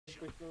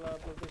pește la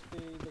plătește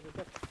de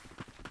căcat.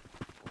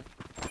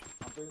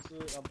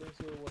 Am prins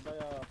eu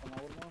odaia până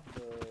la urmă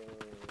de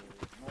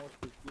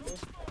 19 kg.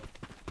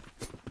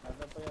 Mai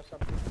dat pe ea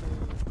 700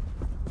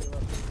 ceva.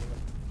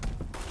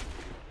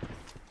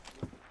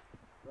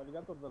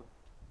 Aligator dă-l.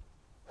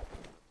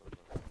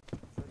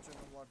 Trecem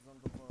în Warzone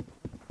după...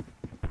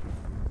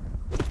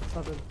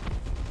 Saben.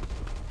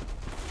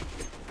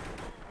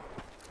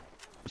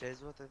 Ce ai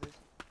zis, bă, te-ai zis?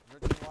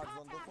 Trecem în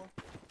Warzone după?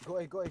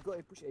 Go,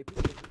 push,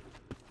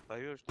 Dar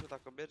eu știu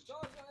dacă mergi.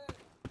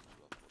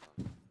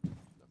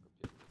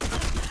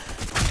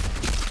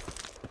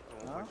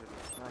 Da?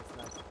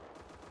 Nice.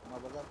 M-a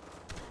băgat.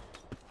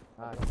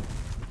 Hai.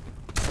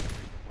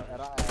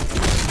 Era...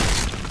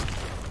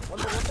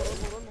 One.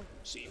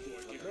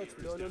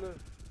 Lol.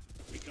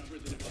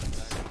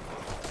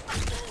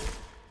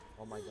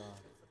 Oh my god.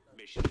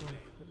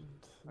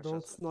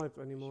 Don't snipe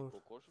anymore.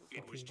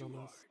 Fucking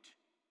dumbass.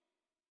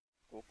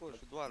 Cocoș,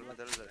 doar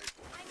medele de aici.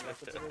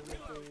 Să te rog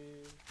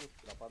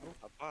la 4?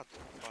 La 4.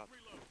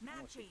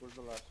 Nu, și curgi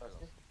de la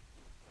 6?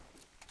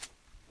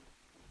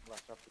 La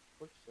 7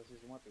 curgi, 6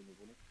 jumate e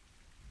nebunit.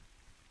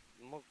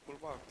 Mă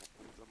culba,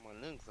 să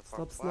mănânc, să fac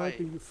Stop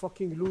sniping, you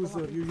fucking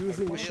loser. You're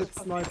using a shit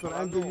sniper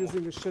and you're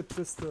using a shit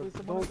pistol.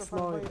 Don't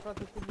snipe.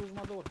 Frate, cu 2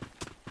 jumătate de ori.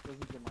 Să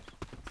zicem așa.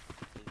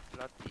 Ești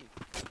la tine.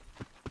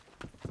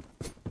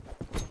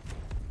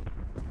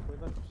 Păi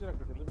dar ce era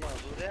că te duci la...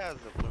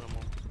 Durează până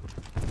mă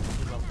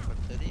duc la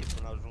bucătărie,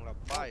 până ajung la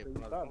baie,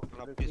 până ajung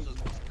la pisul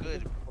de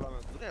scări, pula mea,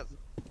 durează.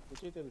 Cu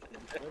ce te duci? Cu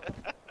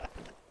bicicleta?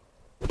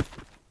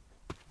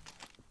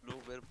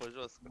 Nu merg pe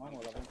jos. Mamă,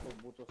 l-avem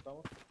tot butul ăsta,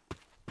 mă?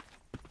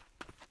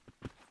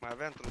 Mai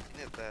aveam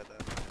trotineta aia,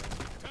 dar...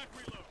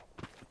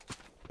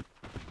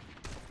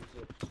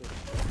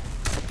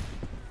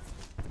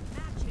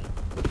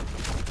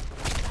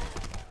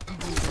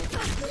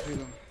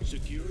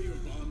 Secure your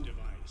bomb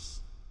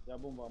device. Ia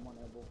bomba, mă,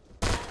 ia bomba.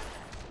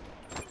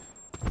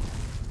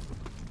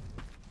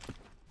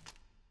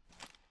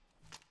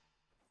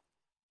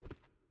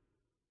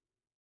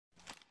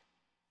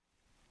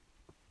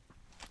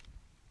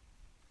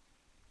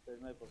 Pe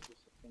sniper sus,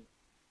 să stâng.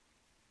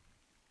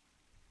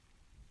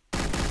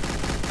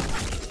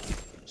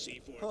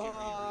 C4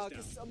 carrier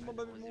is down.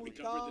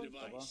 Recover the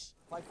device.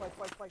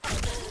 Fight.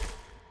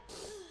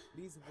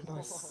 Please,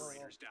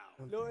 Operators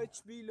down. low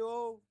HP,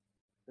 low.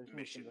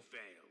 Mission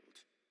failed.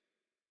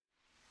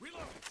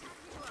 Reload.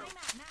 I'm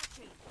out.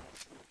 Matching.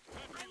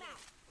 I'm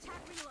out.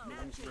 Tag reload.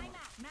 Matching. I'm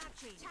out.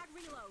 Matching. Tag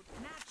reload.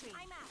 Matching.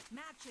 I'm out.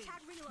 Matching.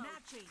 Tag reload.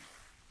 Matching.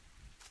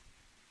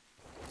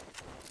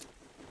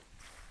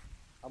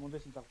 Amândoi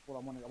sunt acolo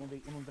la mână,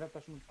 amândoi, unul în dreapta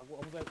și unul,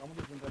 amândoi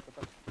sunt în dreapta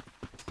ta.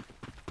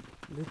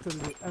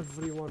 Literally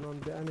everyone on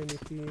the enemy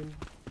team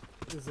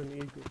is an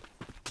eagle.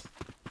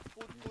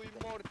 Putui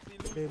morții,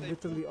 They lupte!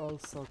 literally all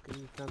suck and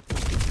you can't.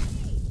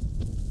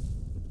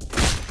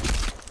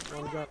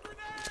 One guy,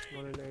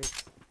 one in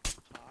 8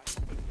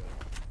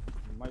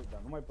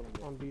 Nu mai pe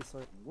lângă. on B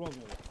side. Glonț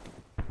nu.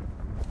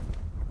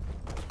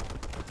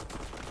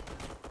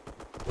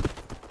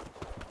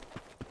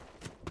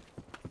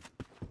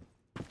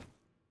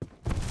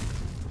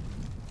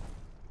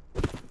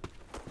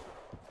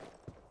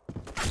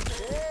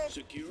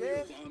 Secure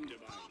your bomb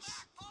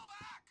device.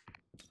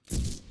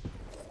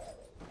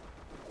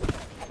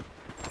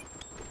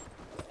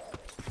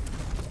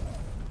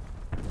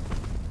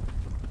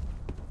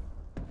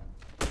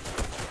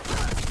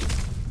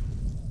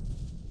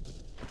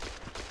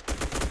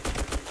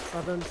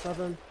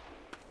 Seven.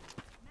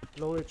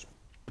 Low H.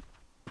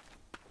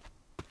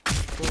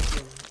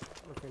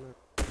 Okay, no.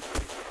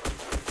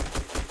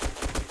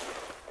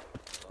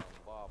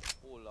 Ba,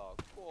 pula,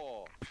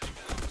 co!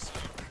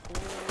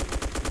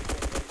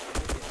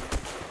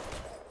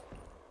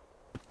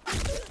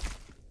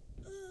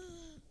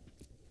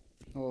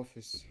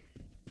 Office.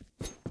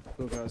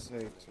 Two guys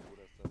hate.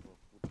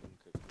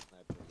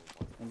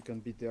 And can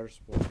be their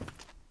spot.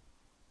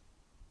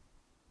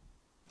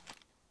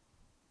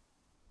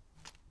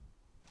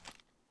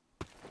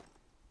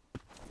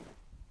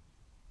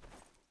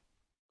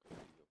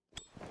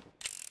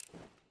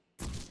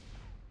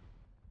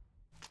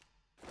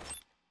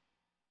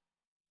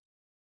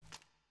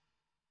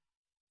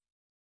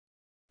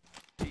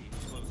 Team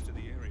close to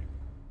the area.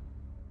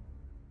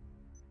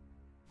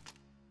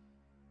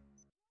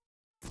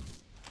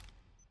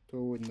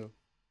 To window.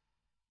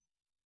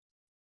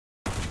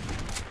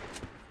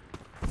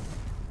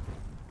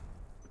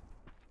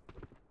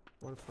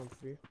 One from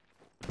 3.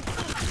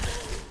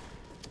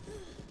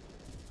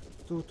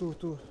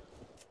 Two.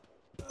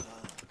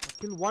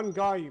 Kill one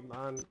guy,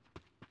 man.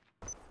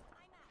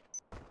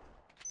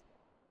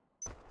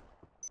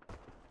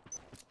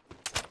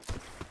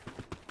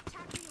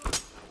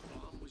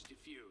 Bomb was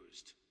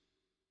defused.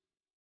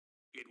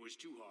 It was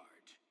too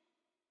hard.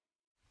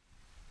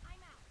 I'm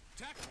out.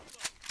 Tack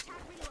reload.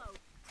 Tag reload.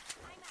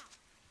 I'm out.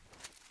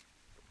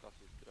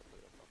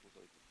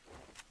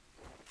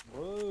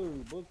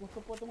 Bă, cum se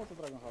poate, mă, să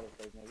trag în halul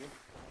ăsta aici, mă,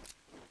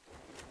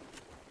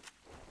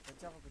 Dar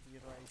ce-a făcut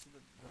Hero? A ieșit de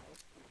tot?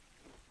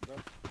 Da.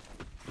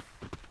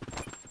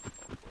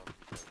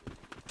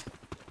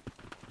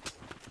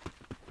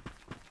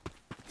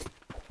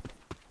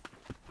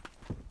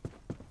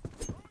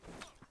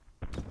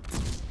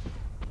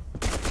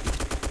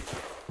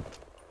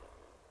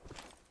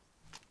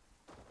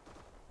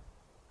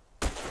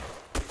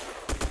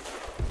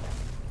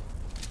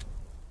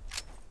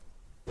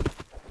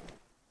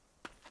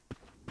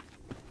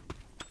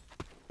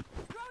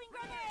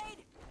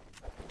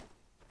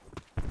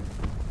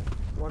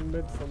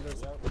 mid from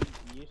this.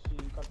 Ieși și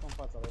încarcă în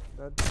fața lor.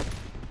 Dead.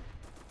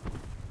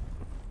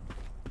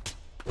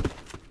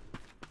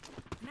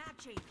 Map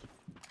change.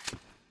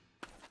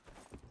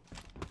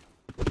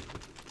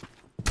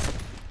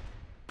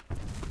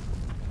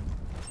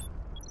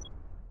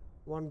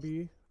 1B,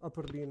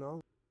 upper B now.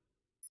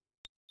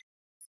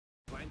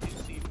 Planting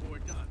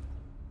C4 done.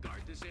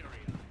 Guard this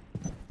area.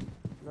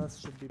 Last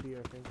should be B,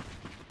 I think.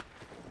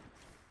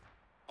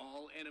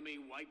 All enemy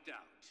wiped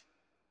out.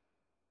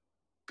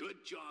 Good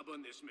job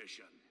on this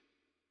mission.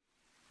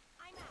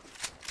 I'm out.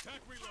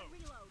 Tac reload.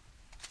 Reload.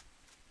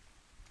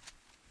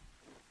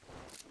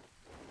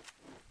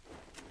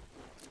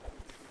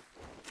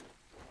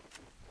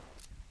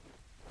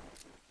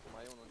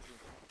 Mai e unul în 5.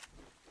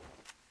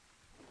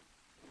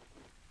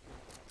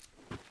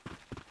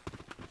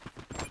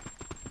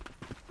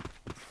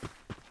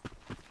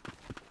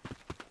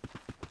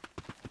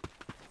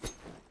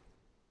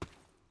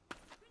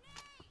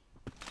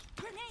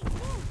 Grenade!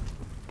 Move!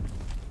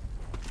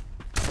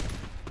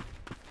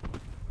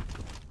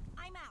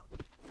 I'm out.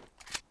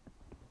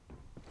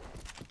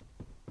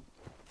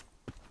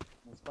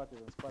 În spate,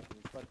 în spate,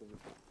 în spate.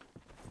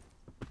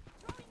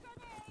 Throwing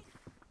grenade!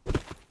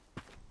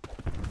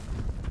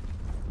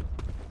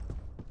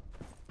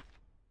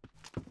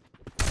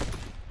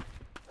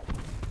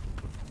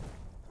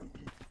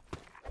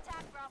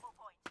 Attack Bravo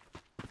point.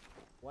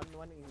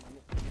 One in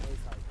A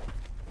side.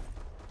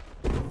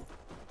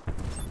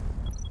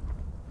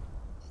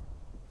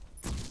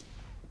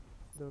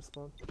 Their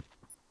spawn.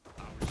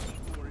 Our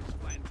C4 is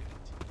planted.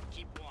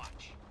 Keep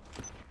watch.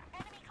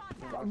 Enemy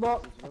contact.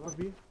 Upper B.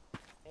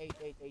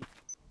 8.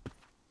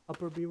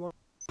 Upper B1. Roger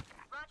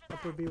that.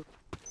 Upper B.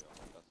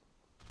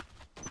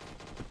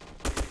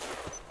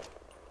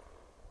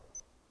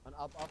 And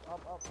up.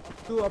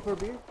 Two upper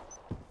B.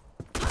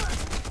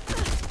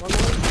 One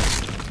more.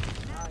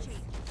 Map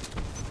change.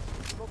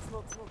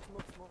 Smoke.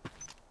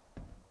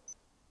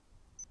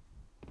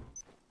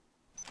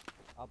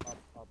 Up.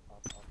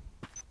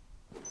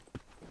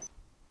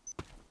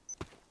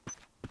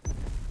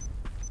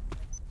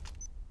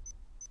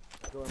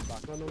 Going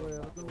back. Run away.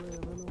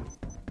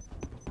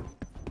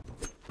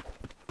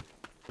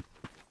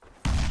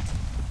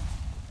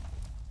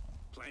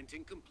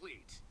 Planting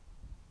complete.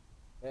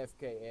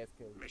 AFK.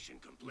 Mission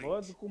complete.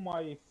 Văd cum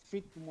ai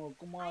fit, mă,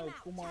 cum ai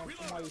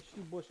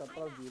ieșit, bă, și a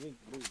tras direct,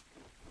 bă.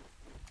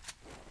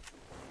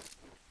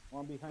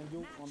 One behind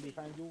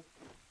you.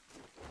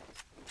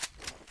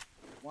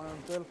 One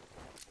on 12.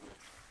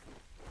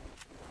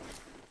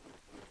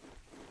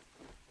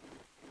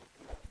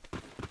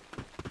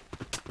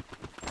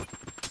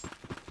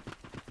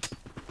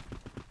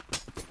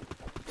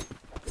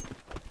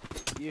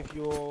 If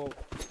you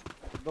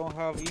don't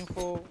have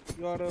info,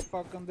 you are a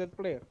fucking dead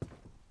player.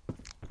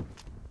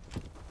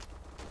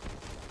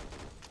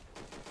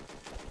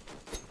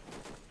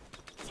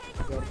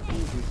 Tango They are grenade.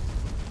 easy.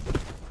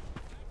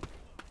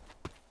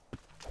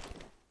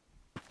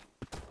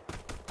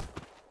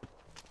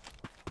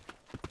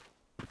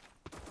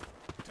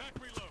 Tac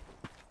reload.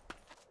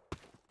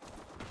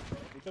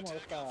 Uite-mă,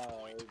 ăsta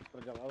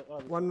trăgea la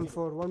ăla. One on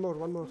 4.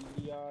 One more.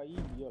 Ia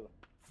Ibi ăla.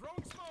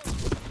 Throwing smoke.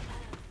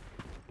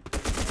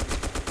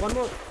 One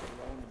more.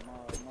 La unul,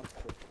 m-a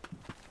scos.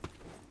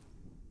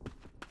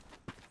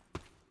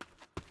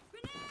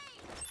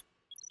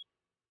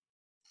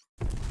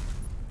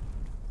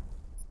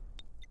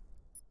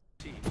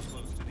 Team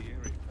close to the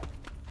area.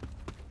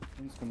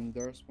 One's coming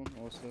there, spawn.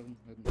 All 7.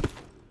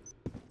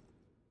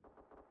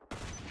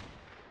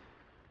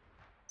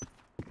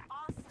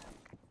 Awesome.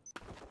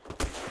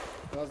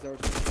 Last there.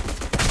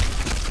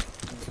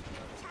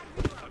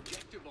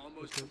 Objective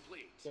almost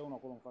complete. E unul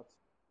acolo în față.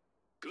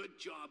 Good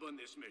job on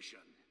this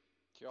mission.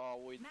 Ia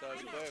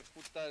uite-l, bă,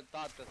 cu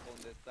tată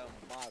unde stă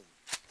în bază.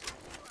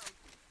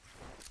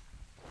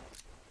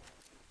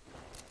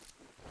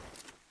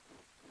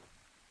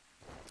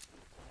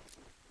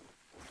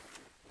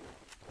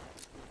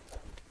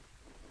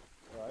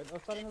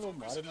 Asta are noroc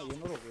mare, e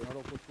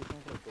norocul spus în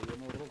frate, e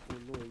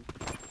norocul lui.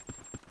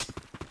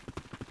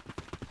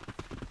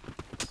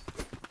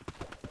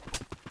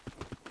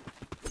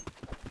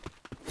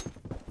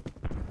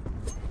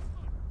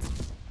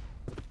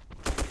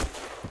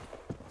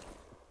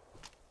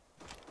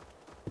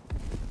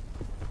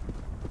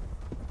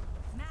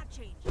 Map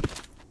change.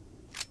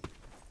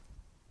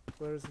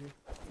 Where is he?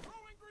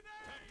 Throwing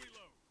grenade. Tac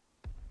reload.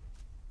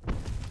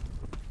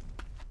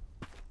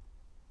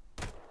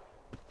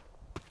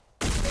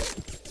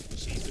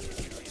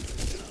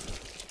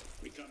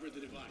 Recover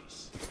the device.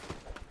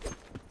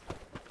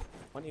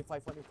 One in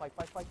 5.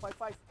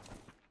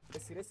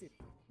 5. Resi.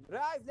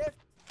 Right, left.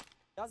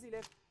 Jazzy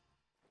left.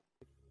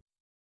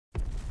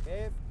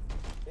 Left.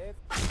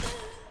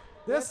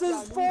 This Left,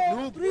 is yeah, 4.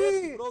 move.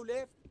 3. Bro,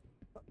 left.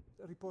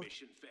 Report.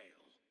 Mission fail.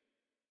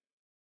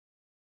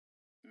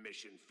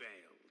 Mission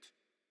failed.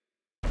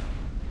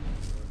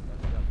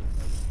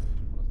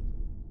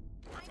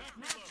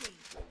 Map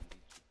change.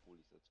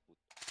 Puli să-ți fut.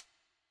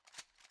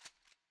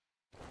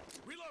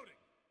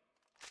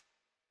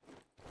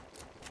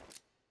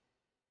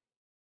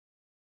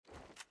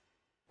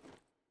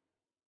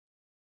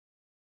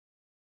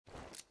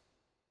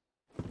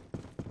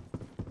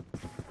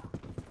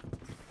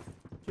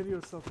 kill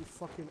yourself, you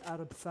fucking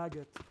Arab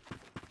faggot.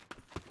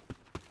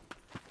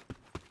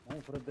 Nu,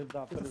 fără de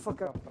apel îți fuck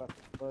dăm up. cap, frate.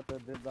 Fără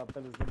de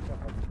apel îți dăm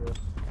cap, adică...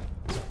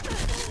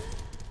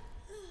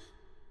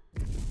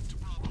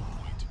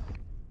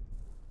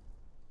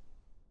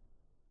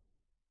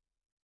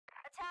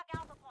 Attack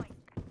Alpha Point.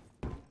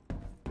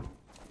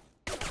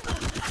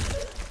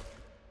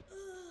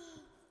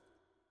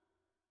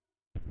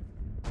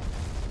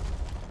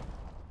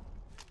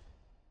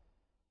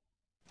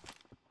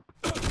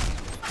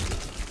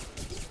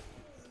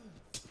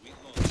 We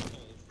lost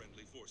all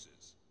friendly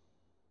forces.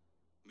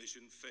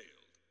 Mission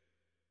failed.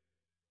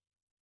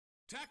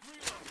 Tac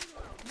reload.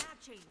 Reload. Map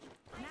change.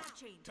 Map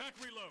change. Tac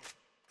reload.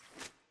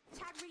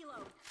 Tag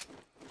reload.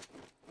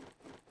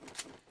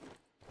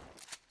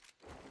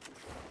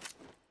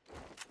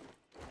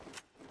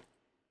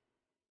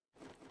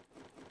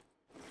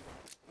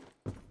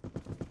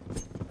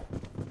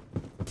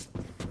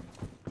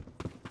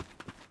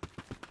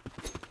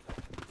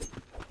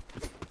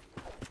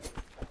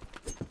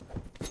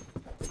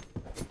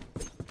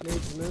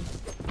 Nades mid.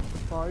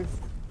 5.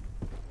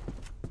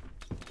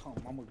 Oh,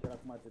 mamă, chiar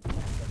acum ai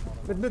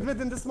trecut. Mid,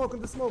 in the smoke,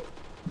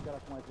 Chiar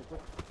acum ai trecut.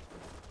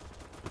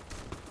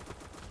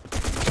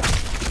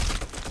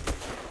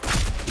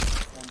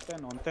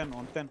 On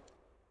 10.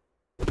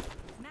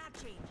 Map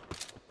change.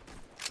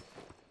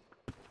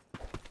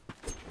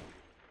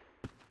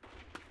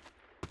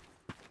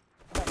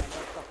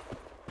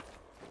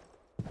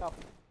 Cap.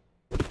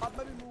 Hot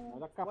baby move.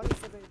 Da cap.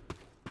 187.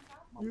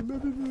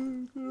 Defuse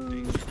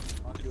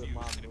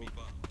enemy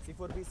bomb.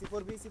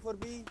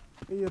 C4B.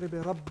 ايه ربي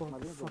ربك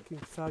fucking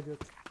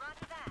faggot.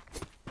 Roger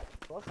that.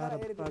 توقع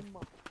Arab يا fag. ربي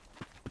امه.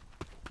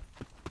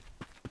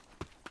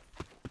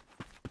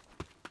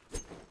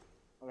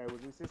 Ok,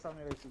 uzise sau nu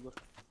erai sigur?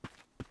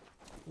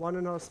 One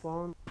in our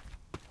spawn.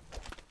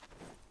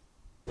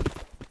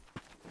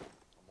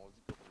 Am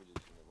auzit că fuge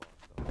cineva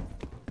asta.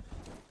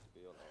 Că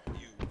e ăla.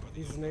 You are the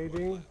He's only one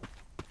nading.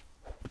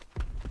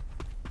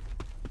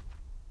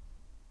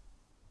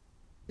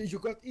 left. You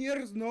got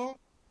ears, no?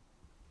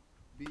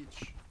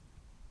 Bitch.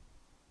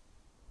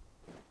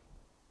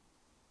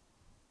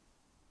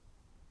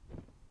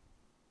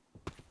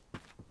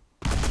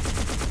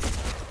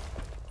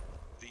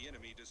 The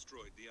enemy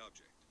destroyed the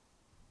object.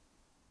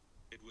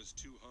 It was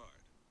too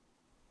hard.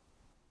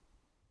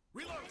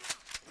 Reload.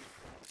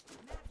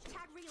 Map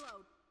tag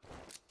reload.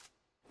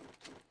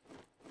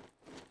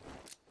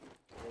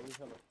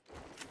 Hello.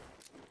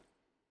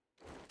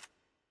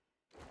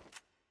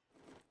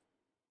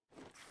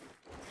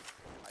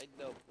 Hai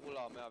de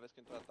pula mea, vezi că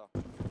intră ta.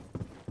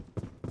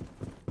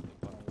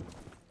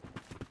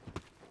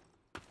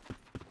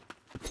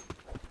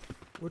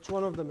 Which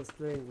one of them is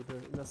playing with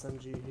the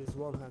SMG? He's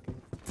wall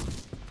hacking.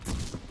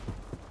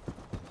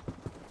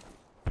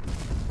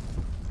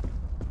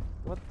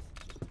 What?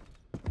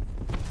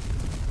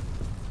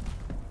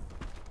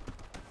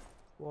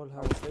 Wall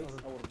Our hack.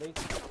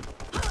 base.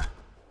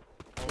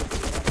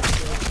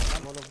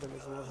 One of them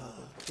is wall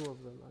hacking. Two of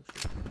them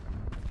actually.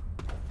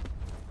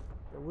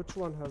 Yeah, which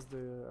one has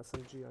the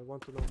SMG? I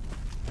want to know.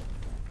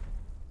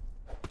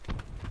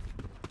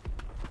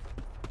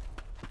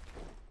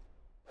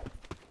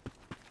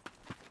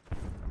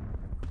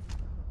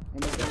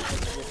 One of them has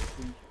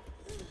Sugestii.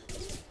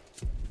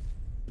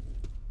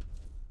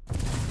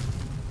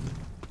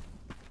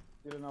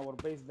 Still in our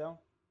base down.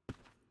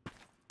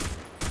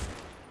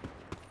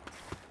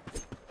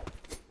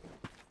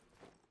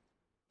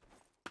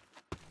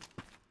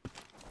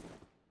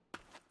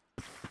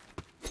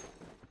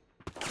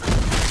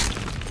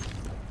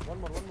 One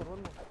more.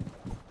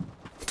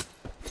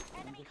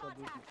 Enemy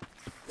contact.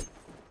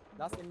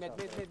 That's in mid.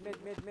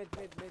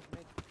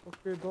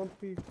 Okay, don't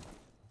peek.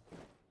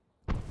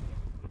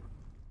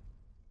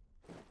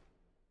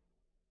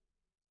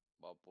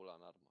 Ba pula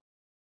în armă.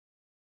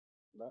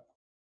 Da.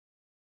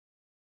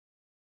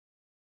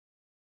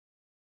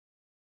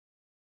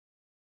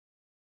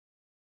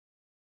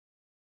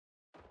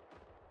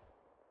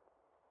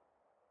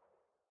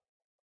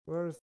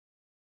 Where is?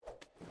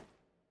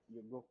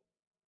 You go.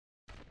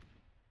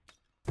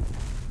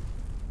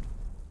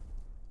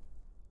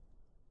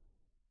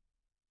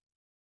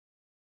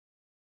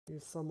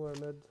 He's somewhere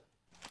mid.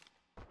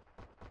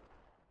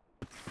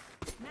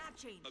 Map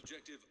change.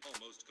 Objective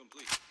almost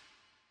complete.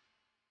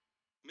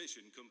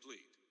 Mission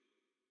complete.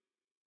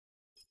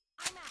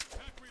 I'm out.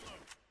 Tac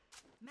reload.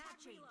 Map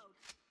change. I'm out.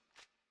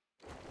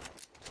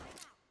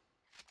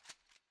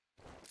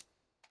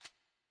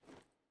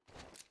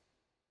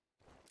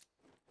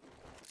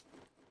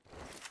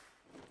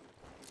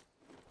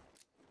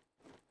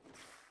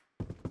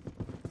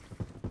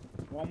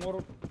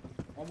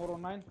 One more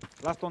on 9.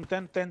 Last on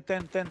 10.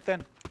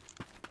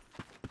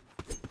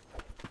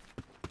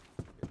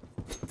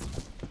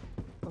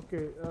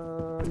 Okay,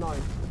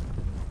 9.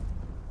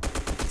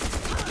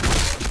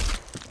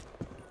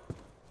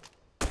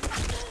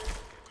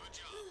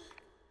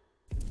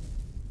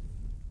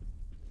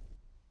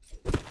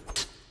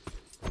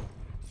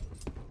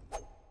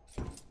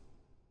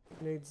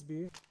 Nades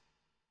B.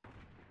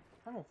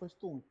 Hai mă, fă-și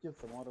tu un kill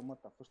să moară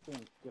măta, fă-și tu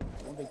un kill.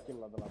 Unde-i kill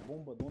ăla de la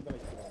bombă? De unde l-ai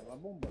kill de la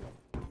bombă ăla?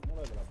 Nu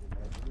l-ai de la bombă,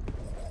 l-ai văzut de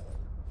la...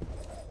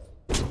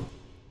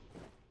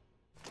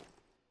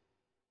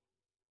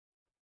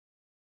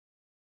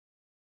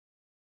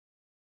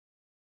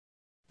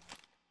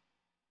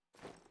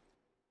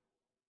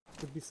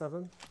 Could be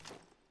 7.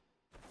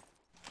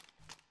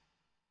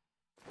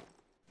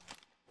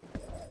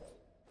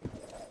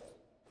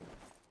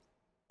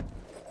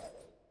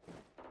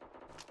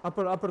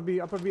 Upper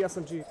B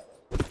SMG.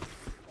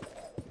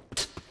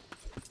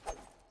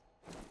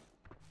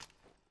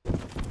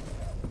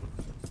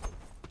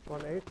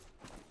 One 8.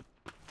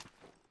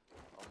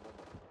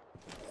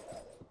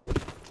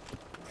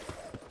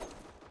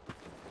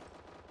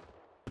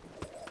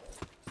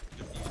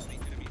 Defuse the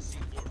enemy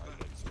C4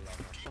 batteries.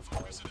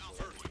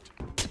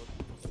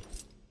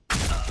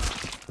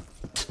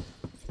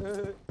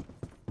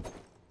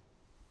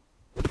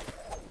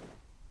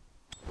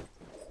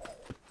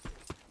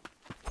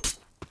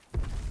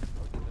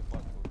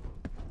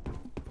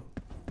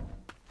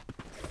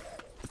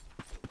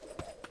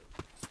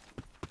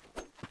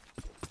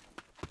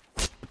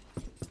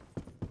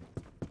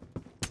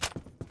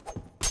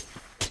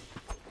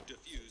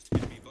 Defused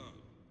enemy bomb.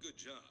 Good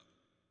job.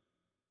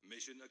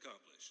 Mission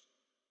accomplished.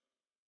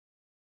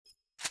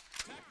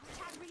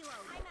 Tag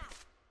reload. I'm out.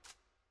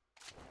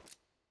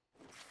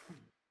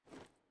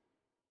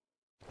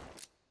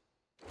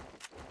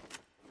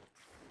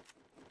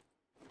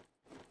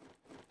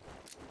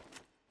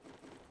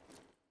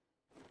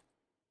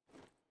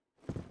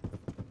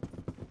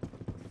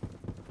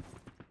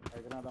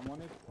 Ai granada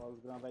Monic? O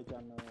alți granada aici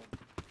în...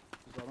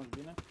 să arunci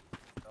bine?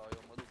 Da,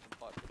 eu mă duc în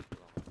 4 până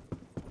la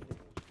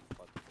în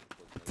 4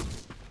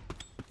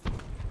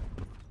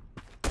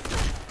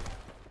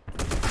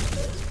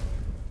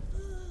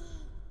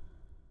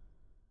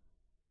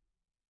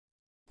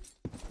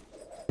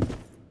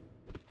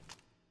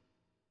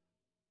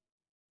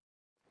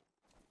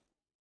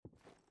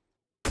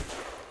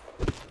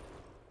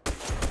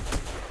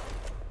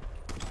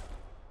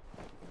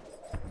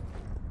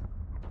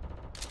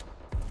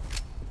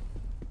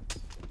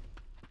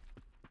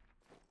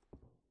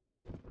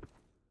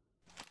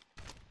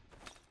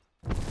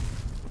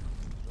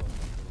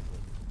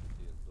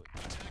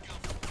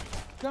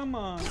 Come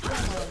on,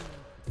 come on!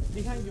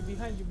 Behind you,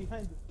 behind you,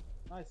 behind you!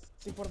 Nice,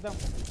 C4 down!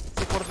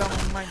 C4 down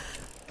on mine.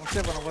 On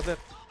 7 over there.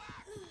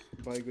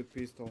 Buy good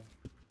pistol.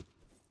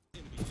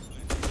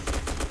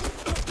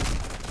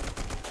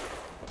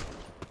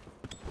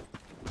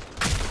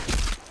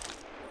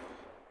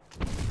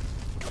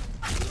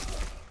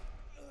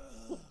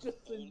 Just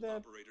like All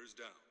that! operators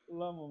down.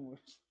 Lamă mă,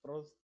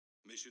 prost!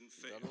 Mission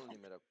Dar failed. nu-l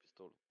nimerea cu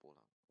pistolul,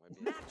 pula. Mai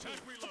bine. Matching.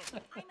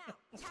 I'm out.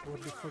 Tag What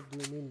the reload. fuck do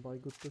you mean by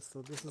good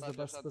pistol? This is the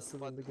best pistol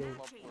in the game.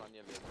 Mă pula în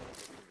el, e doar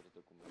că nu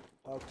vreți cum merge.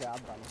 Ok,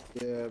 Adam.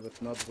 Yeah, but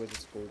not with the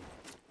scope.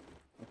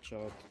 Not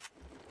shot.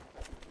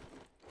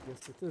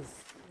 Yes, it is.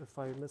 If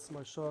I miss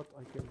my shot,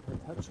 I can hit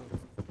headshot.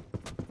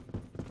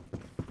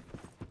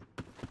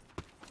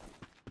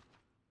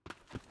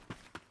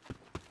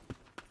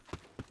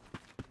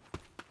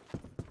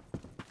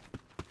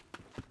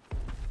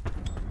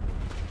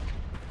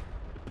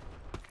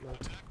 No.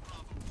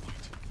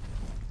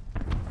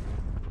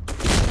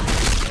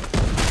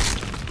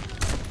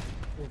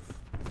 Oof.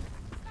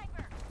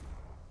 Sniper.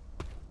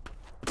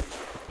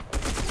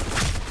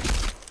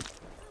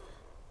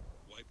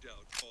 Wiped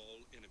out all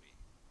enemy.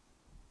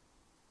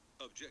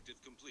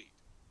 Objective complete.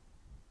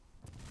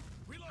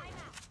 I'm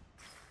out.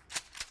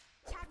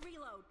 Tag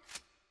reload.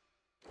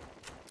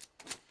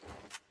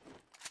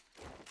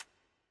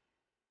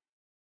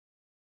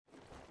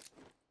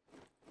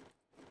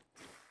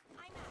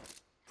 I'm out.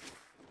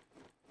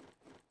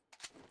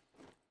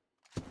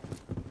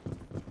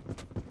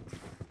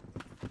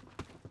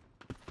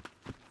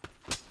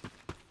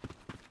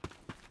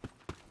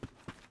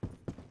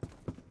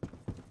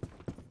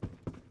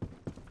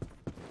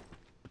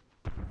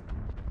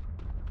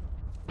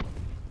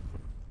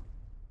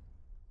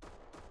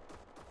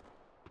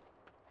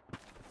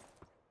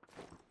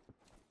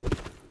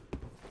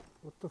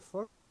 What the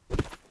fuck?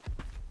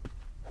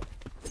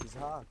 He's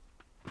hard.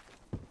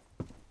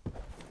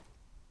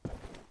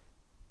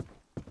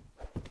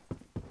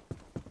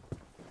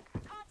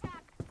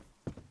 Contact.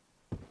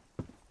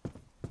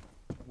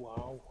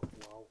 Wow,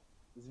 wow.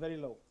 It's very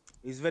low.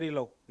 He's very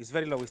low. He's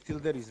very low. He's still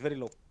there. He's very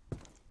low.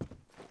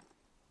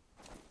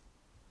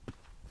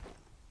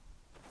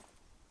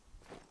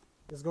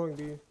 He's going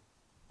B.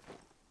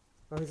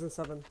 No, he's in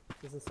 7.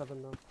 He's in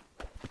 7 now.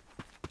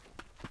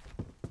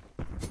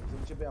 Se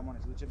duce B, Amone,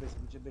 se duce B, se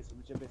duce B, se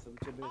duce B, se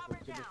duce B, se Bomber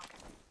duce B. down.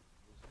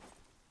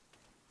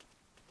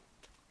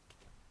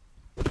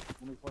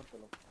 Unul foarte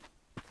low.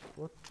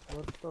 What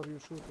are you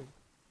shooting?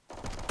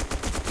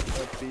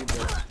 That's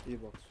E-box.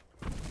 E-box.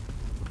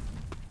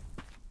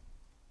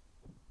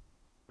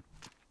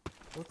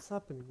 What's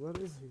happening?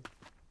 Where is he?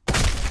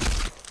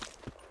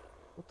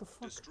 What the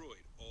fuck?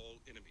 Destroyed all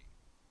enemy.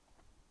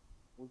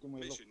 Ultimul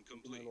e low, Mission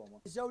ultimul e low, mă.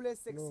 جولة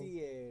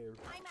سكسية.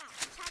 I'm out.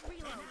 Tag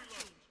reload.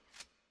 Matching.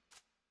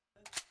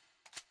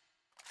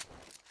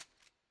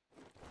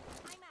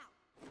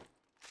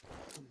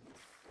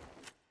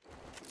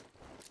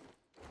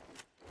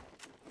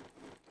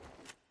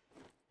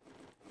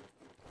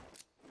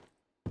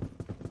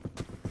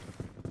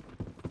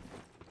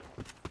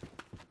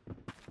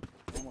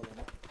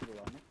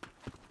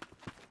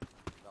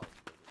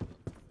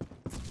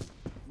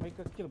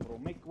 a kill, bro.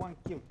 Make one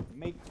kill.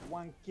 Make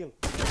one kill.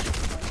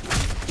 One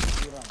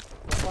kill. Iran.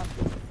 One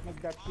kill.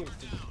 Make that kill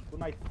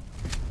tonight.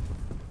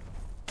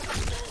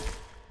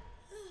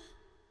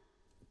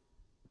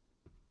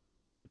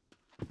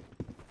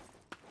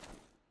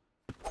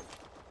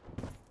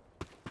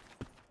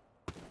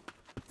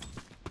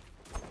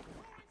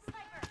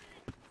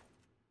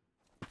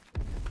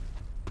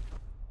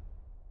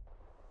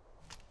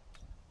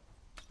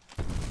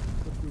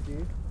 Good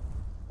GG.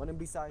 One in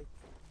B side.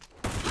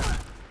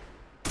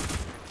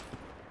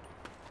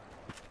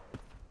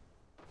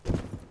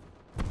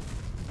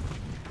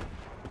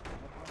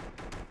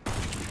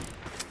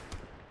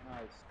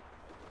 Nice.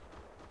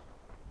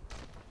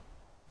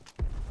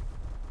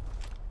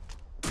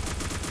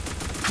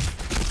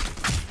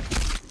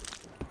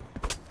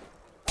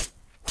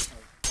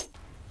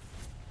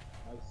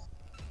 Nice.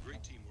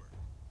 Great teamwork.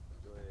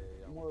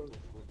 I-am Mă.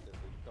 putut frunte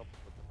pe cap,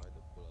 poate mai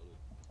de pula lui.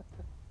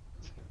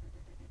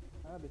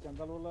 A, deci am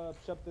dat lui la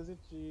 70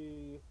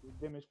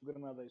 damage cu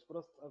grenada. Ești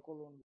prost?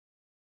 Acolo.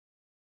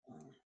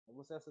 A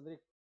vrut să iasă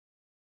direct.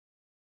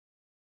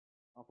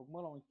 Am făcut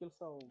mă la un kill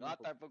sau...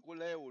 Gata, ai făcut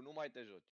leu, nu mai te joci.